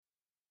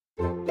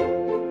Hey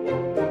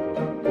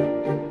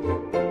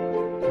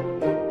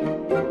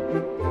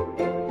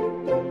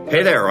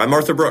there, I'm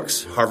Arthur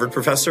Brooks, Harvard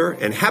professor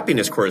and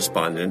happiness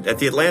correspondent at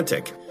The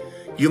Atlantic.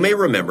 You may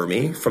remember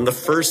me from the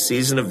first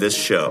season of this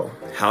show,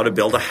 How to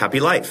Build a Happy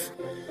Life.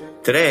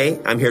 Today,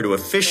 I'm here to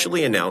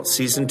officially announce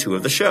season 2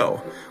 of the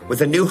show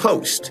with a new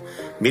host.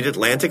 Meet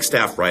Atlantic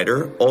staff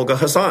writer Olga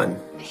Khazan.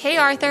 Hey,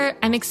 Arthur.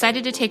 I'm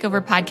excited to take over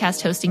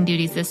podcast hosting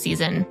duties this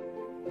season.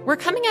 We're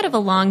coming out of a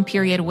long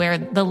period where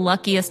the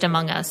luckiest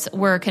among us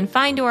were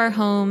confined to our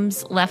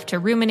homes, left to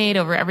ruminate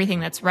over everything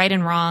that's right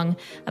and wrong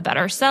about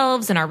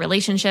ourselves and our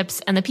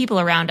relationships and the people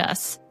around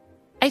us.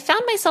 I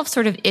found myself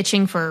sort of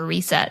itching for a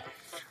reset.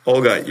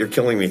 Olga, you're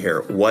killing me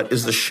here. What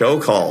is the show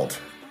called?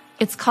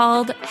 It's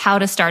called How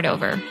to Start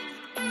Over.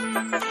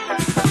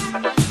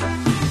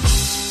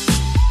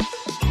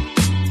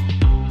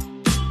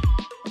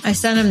 I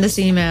sent him this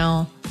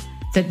email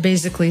that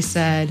basically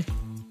said,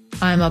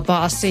 I'm a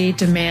bossy,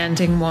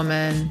 demanding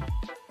woman,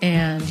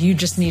 and you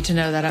just need to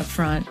know that up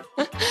front.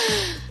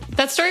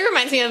 That story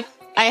reminds me of,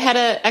 I had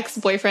an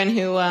ex-boyfriend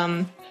who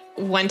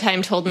one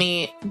time told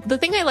me, the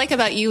thing I like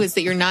about you is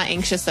that you're not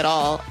anxious at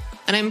all.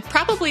 And I'm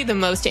probably the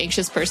most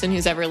anxious person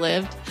who's ever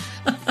lived.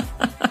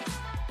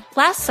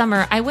 Last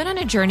summer, I went on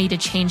a journey to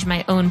change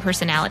my own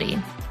personality.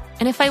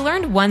 And if I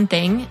learned one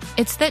thing,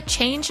 it's that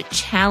change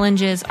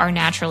challenges our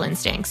natural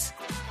instincts.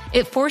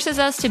 It forces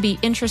us to be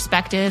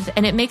introspective,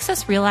 and it makes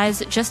us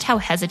realize just how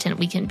hesitant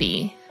we can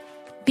be.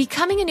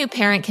 Becoming a new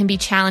parent can be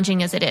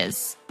challenging as it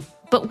is.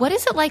 But what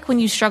is it like when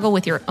you struggle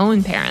with your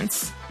own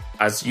parents?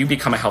 As you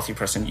become a healthy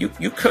person, you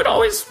could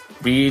always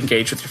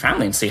re-engage with your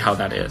family and see how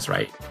that is,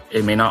 right?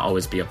 It may not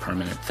always be a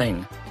permanent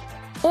thing.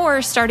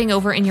 Or starting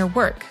over in your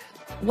work.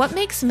 What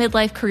makes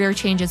midlife career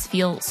changes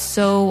feel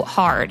so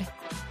hard?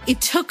 It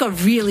took a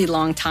really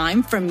long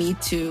time for me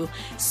to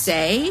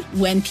say,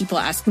 when people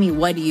ask me,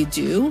 what do you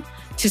do?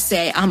 To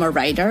say I'm a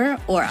writer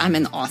or I'm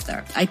an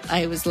author.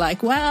 I was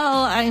like,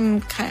 well,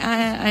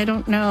 I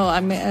don't know.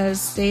 I'm a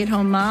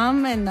stay-at-home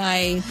mom, and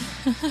I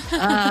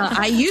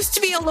used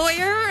to be a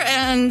lawyer,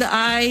 and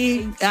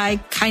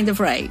I kind of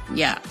write,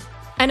 yeah.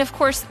 And of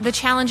course, the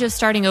challenge of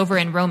starting over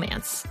in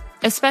romance,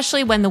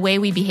 especially when the way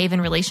we behave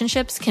in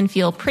relationships can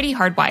feel pretty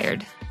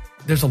hardwired.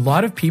 There's a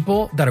lot of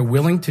people that are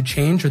willing to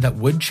change or that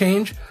would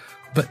change,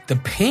 but the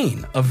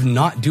pain of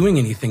not doing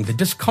anything, the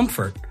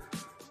discomfort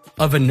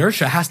of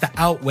inertia has to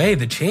outweigh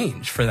the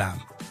change for them.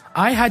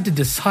 I had to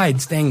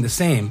decide staying the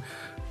same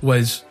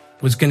was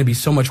going to be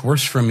so much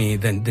worse for me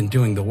than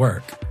doing the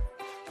work.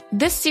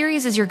 This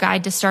series is your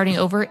guide to starting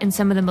over in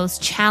some of the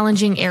most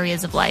challenging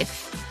areas of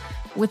life,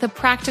 with a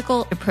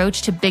practical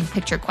approach to big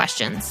picture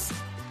questions.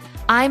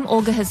 I'm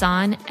Olga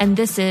Khazan, and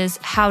this is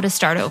How to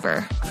Start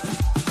Over.